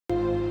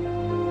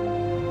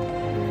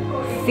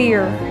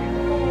fear,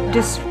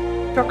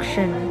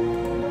 destruction,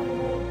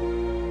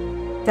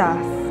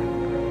 death.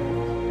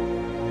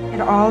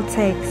 It all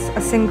takes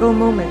a single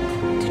moment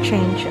to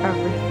change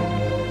everything.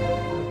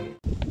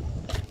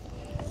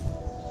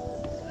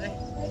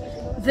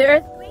 The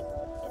earthquake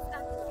is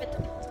an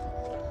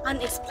unpredictable,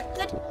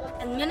 unexpected,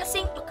 and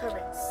menacing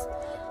occurrence.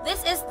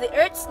 This is the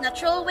Earth's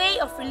natural way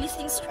of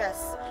releasing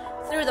stress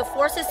through the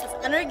forces of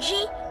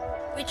energy,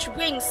 which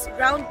brings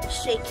ground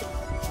shaking.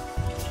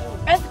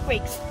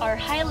 Earthquakes are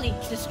highly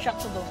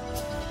destructible,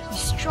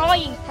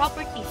 destroying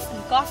properties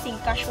and causing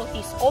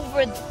casualties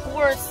over the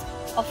course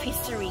of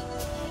history.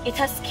 It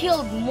has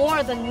killed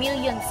more than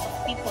millions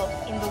of people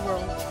in the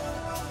world.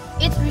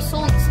 It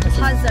results in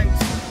hazards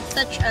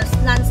such as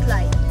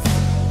landslides,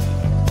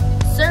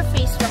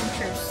 surface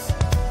ruptures,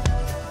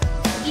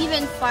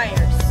 even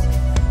fires.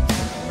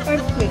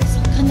 Earthquakes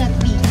cannot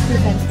be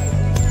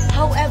prevented.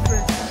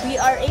 However, we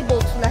are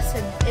able to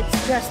lessen its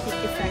drastic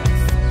effects.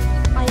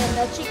 I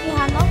am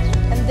Quijano,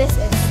 and this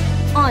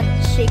is On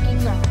Shaking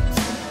Grounds.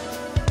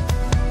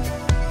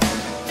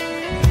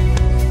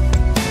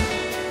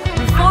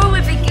 Before we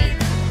begin,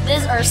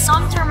 these are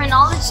some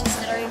terminologies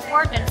that are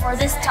important for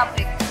this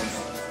topic.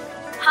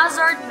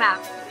 Hazard map.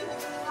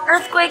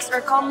 Earthquakes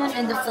are common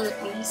in the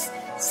Philippines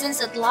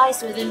since it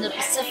lies within the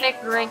Pacific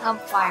Ring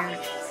of Fire.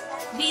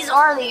 These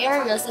are the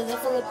areas of the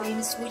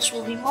Philippines which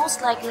will be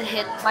most likely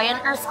hit by an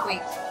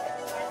earthquake: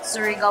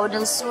 Surigao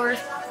del Sur,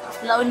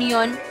 La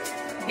Union,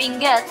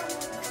 Benguet,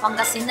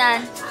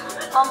 Pangasinan,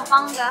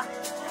 Pampanga,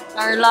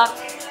 Tarlac,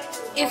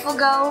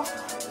 Ifugao,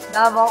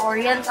 Davao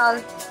Oriental,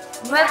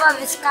 Nueva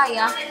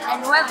Vizcaya,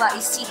 and Nueva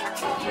Ecija.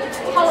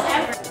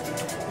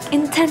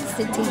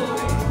 Intensity.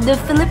 The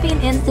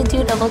Philippine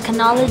Institute of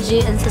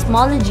Volcanology and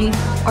Seismology,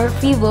 or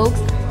PHIVOLCS,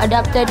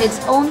 adopted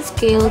its own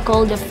scale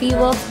called the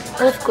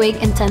PHIVOLCS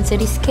Earthquake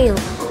Intensity Scale,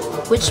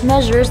 which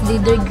measures the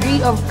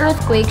degree of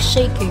earthquake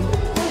shaking.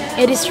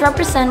 It is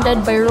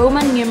represented by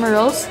Roman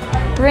numerals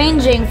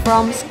ranging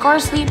from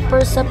scarcely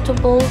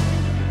perceptible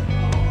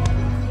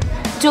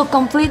to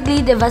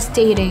completely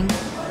devastating.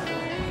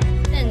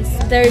 Since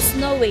there is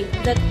no way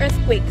that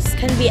earthquakes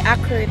can be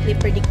accurately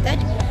predicted,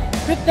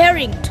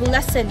 preparing to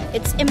lessen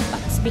its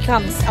impacts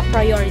becomes a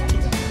priority.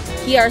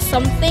 Here are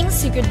some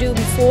things you could do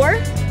before,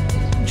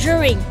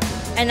 during,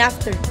 and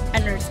after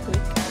an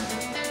earthquake.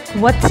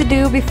 What to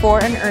do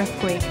before an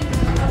earthquake.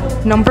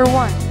 Number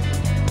 1.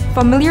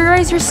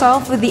 Familiarize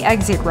yourself with the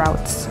exit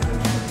routes.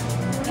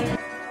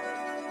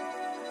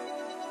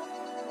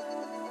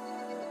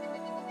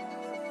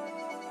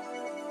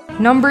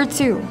 Number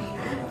 2.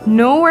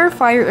 Know where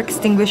fire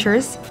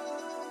extinguishers,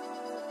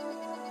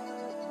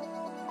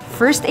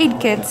 first aid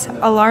kits,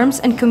 alarms,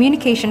 and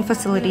communication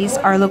facilities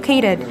are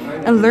located,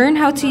 and learn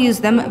how to use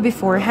them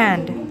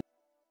beforehand.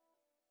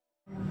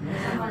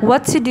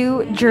 What to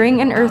do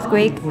during an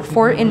earthquake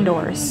for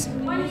indoors.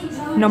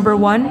 Number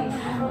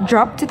 1.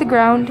 Drop to the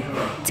ground,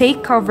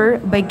 take cover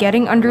by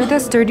getting under the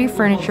sturdy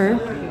furniture,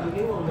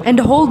 and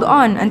hold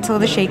on until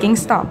the shaking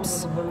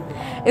stops.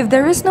 If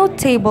there is no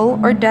table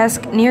or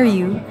desk near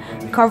you,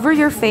 cover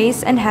your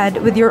face and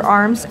head with your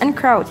arms and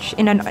crouch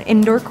in an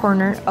indoor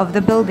corner of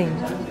the building.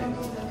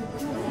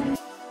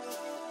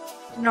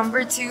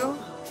 Number 2.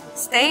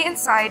 Stay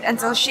inside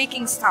until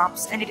shaking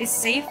stops and it is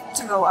safe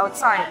to go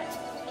outside.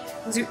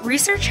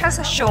 Research has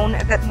shown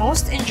that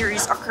most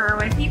injuries occur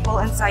when people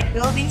inside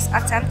buildings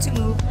attempt to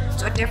move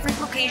to a different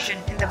location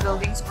in the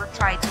buildings or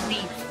try to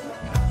leave.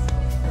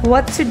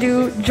 What to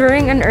do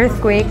during an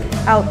earthquake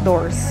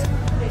outdoors.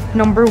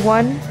 Number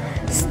 1.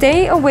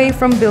 Stay away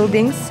from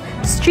buildings,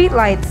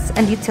 streetlights,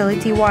 and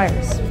utility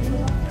wires.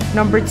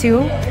 Number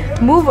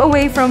 2. Move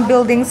away from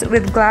buildings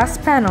with glass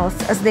panels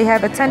as they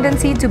have a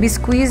tendency to be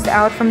squeezed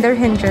out from their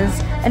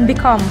hinges and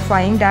become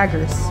flying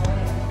daggers.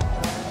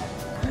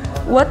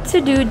 What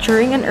to do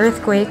during an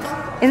earthquake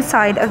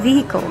inside a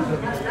vehicle.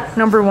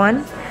 Number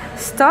 1.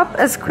 Stop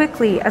as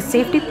quickly as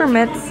safety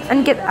permits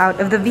and get out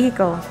of the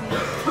vehicle.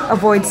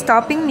 Avoid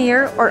stopping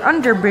near or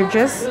under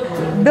bridges,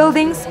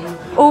 buildings,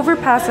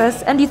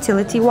 overpasses, and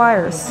utility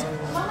wires.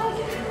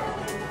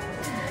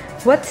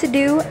 What to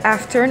do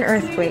after an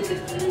earthquake.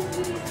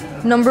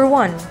 Number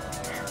 1.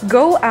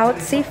 Go out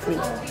safely.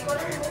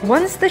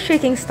 Once the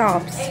shaking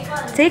stops,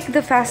 take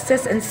the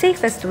fastest and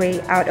safest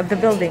way out of the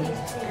building.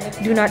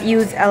 Do not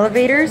use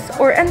elevators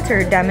or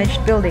enter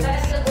damaged buildings.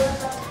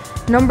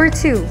 Number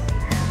 2.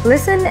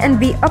 Listen and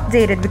be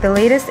updated with the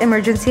latest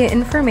emergency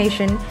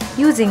information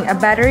using a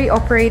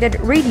battery-operated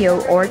radio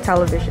or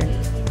television.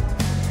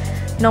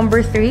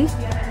 Number 3.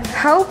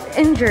 Help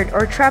injured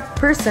or trapped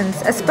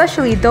persons,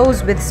 especially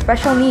those with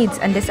special needs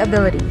and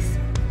disabilities.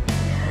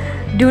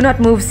 Do not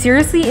move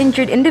seriously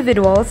injured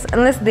individuals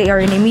unless they are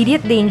in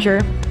immediate danger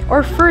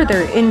or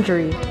further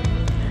injury.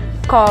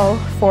 Call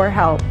for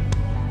help.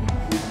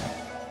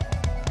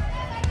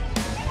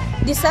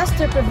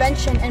 Disaster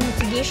prevention and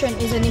mitigation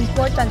is an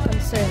important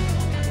concern.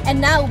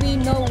 And now we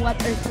know what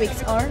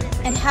earthquakes are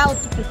and how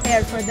to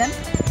prepare for them.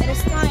 It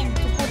is time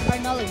to put our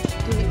knowledge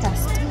to the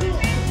test.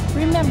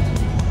 Remember,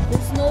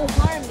 there's no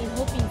harm in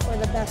hoping for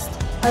the best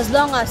as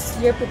long as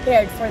you're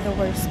prepared for the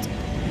worst.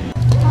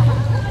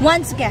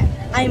 Once again,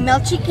 I'm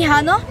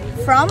Quijano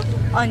from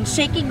On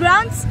Shaky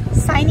Grounds,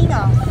 signing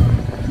off.